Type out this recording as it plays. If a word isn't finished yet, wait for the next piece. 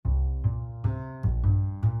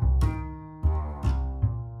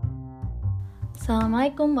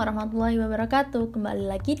Assalamualaikum warahmatullahi wabarakatuh. Kembali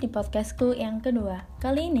lagi di podcastku yang kedua.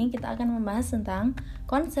 Kali ini kita akan membahas tentang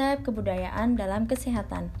konsep kebudayaan dalam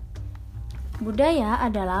kesehatan. Budaya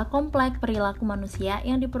adalah kompleks perilaku manusia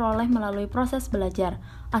yang diperoleh melalui proses belajar.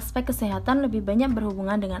 Aspek kesehatan lebih banyak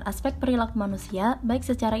berhubungan dengan aspek perilaku manusia, baik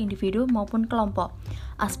secara individu maupun kelompok.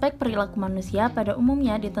 Aspek perilaku manusia pada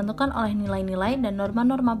umumnya ditentukan oleh nilai-nilai dan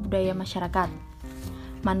norma-norma budaya masyarakat.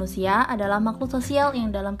 Manusia adalah makhluk sosial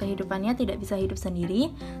yang dalam kehidupannya tidak bisa hidup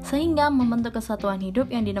sendiri, sehingga membentuk kesatuan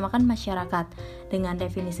hidup yang dinamakan masyarakat. Dengan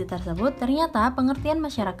definisi tersebut, ternyata pengertian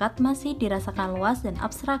masyarakat masih dirasakan luas dan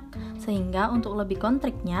abstrak, sehingga untuk lebih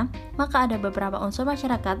konkretnya, maka ada beberapa unsur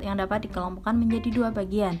masyarakat yang dapat dikelompokkan menjadi dua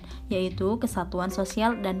bagian, yaitu kesatuan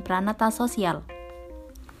sosial dan pranata sosial.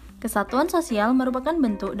 Kesatuan sosial merupakan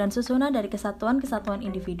bentuk dan susunan dari kesatuan-kesatuan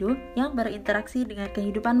individu yang berinteraksi dengan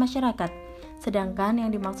kehidupan masyarakat. Sedangkan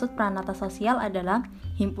yang dimaksud pranata sosial adalah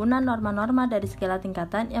himpunan norma-norma dari segala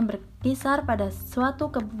tingkatan yang berkisar pada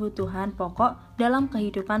suatu kebutuhan pokok dalam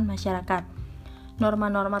kehidupan masyarakat.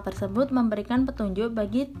 Norma-norma tersebut memberikan petunjuk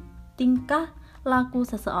bagi tingkah laku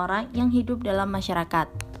seseorang yang hidup dalam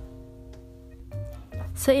masyarakat.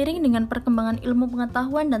 Seiring dengan perkembangan ilmu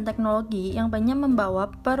pengetahuan dan teknologi yang banyak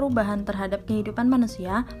membawa perubahan terhadap kehidupan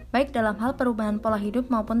manusia, baik dalam hal perubahan pola hidup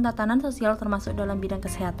maupun tatanan sosial termasuk dalam bidang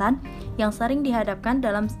kesehatan, yang sering dihadapkan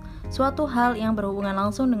dalam suatu hal yang berhubungan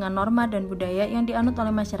langsung dengan norma dan budaya yang dianut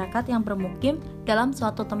oleh masyarakat yang bermukim dalam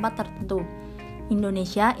suatu tempat tertentu.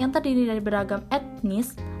 Indonesia yang terdiri dari beragam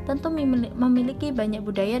etnis tentu memiliki banyak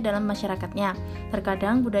budaya dalam masyarakatnya.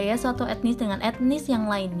 Terkadang budaya suatu etnis dengan etnis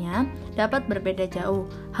yang lainnya dapat berbeda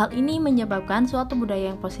jauh. Hal ini menyebabkan suatu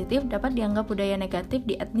budaya yang positif dapat dianggap budaya negatif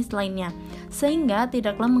di etnis lainnya. Sehingga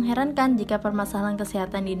tidaklah mengherankan jika permasalahan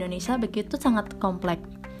kesehatan di Indonesia begitu sangat kompleks.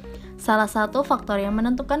 Salah satu faktor yang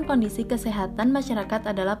menentukan kondisi kesehatan masyarakat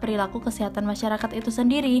adalah perilaku kesehatan masyarakat itu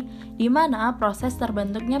sendiri, di mana proses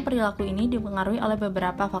terbentuknya perilaku ini dipengaruhi oleh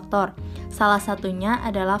beberapa faktor. Salah satunya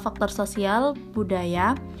adalah faktor sosial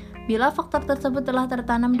budaya. Bila faktor tersebut telah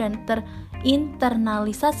tertanam dan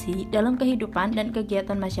terinternalisasi dalam kehidupan dan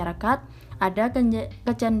kegiatan masyarakat, ada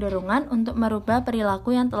kecenderungan untuk merubah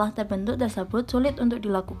perilaku yang telah terbentuk tersebut sulit untuk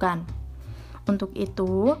dilakukan. Untuk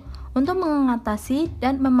itu, untuk mengatasi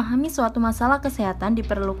dan memahami suatu masalah kesehatan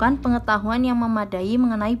diperlukan pengetahuan yang memadai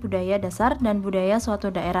mengenai budaya dasar dan budaya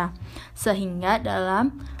suatu daerah. Sehingga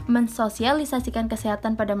dalam mensosialisasikan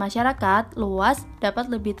kesehatan pada masyarakat luas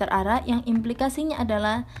dapat lebih terarah yang implikasinya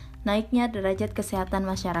adalah naiknya derajat kesehatan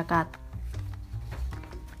masyarakat.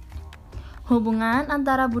 Hubungan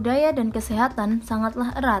antara budaya dan kesehatan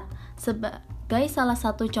sangatlah erat. Sebagai salah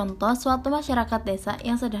satu contoh, suatu masyarakat desa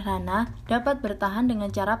yang sederhana dapat bertahan dengan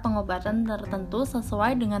cara pengobatan tertentu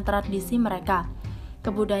sesuai dengan tradisi mereka.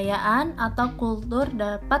 Kebudayaan atau kultur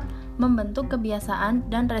dapat membentuk kebiasaan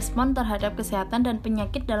dan respon terhadap kesehatan dan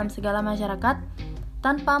penyakit dalam segala masyarakat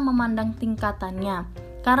tanpa memandang tingkatannya.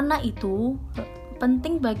 Karena itu,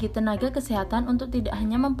 penting bagi tenaga kesehatan untuk tidak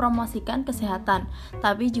hanya mempromosikan kesehatan,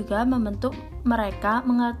 tapi juga membentuk mereka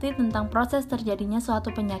mengerti tentang proses terjadinya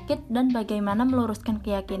suatu penyakit dan bagaimana meluruskan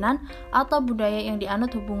keyakinan atau budaya yang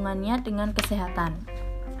dianut hubungannya dengan kesehatan.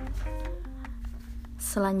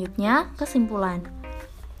 Selanjutnya, kesimpulan.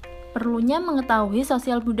 Perlunya mengetahui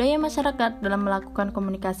sosial budaya masyarakat dalam melakukan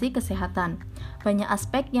komunikasi kesehatan. Banyak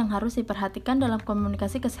aspek yang harus diperhatikan dalam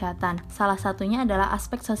komunikasi kesehatan. Salah satunya adalah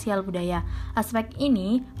aspek sosial budaya. Aspek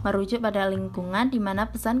ini merujuk pada lingkungan di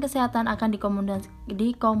mana pesan kesehatan akan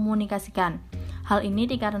dikomunikasikan. Hal ini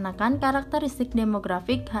dikarenakan karakteristik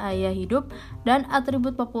demografik, gaya hidup, dan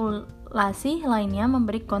atribut populasi lainnya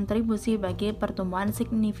memberi kontribusi bagi pertumbuhan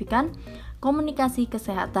signifikan komunikasi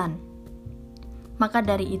kesehatan. Maka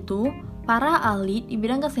dari itu, para ahli di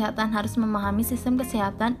bidang kesehatan harus memahami sistem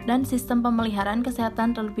kesehatan dan sistem pemeliharaan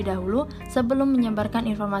kesehatan terlebih dahulu sebelum menyebarkan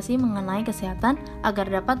informasi mengenai kesehatan agar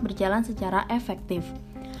dapat berjalan secara efektif.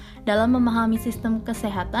 Dalam memahami sistem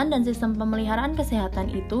kesehatan dan sistem pemeliharaan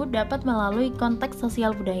kesehatan itu dapat melalui konteks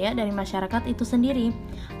sosial budaya dari masyarakat itu sendiri.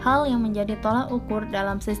 Hal yang menjadi tolak ukur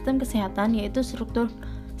dalam sistem kesehatan yaitu struktur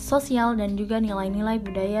sosial dan juga nilai-nilai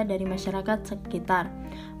budaya dari masyarakat sekitar.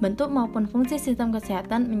 Bentuk maupun fungsi sistem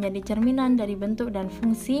kesehatan menjadi cerminan dari bentuk dan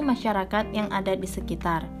fungsi masyarakat yang ada di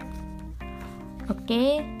sekitar.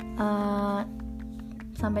 Oke,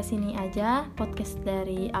 sampai sini aja podcast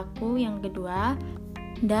dari aku yang kedua.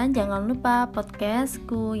 Dan jangan lupa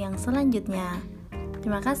podcastku yang selanjutnya.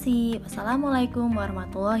 Terima kasih. Wassalamualaikum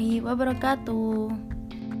warahmatullahi wabarakatuh.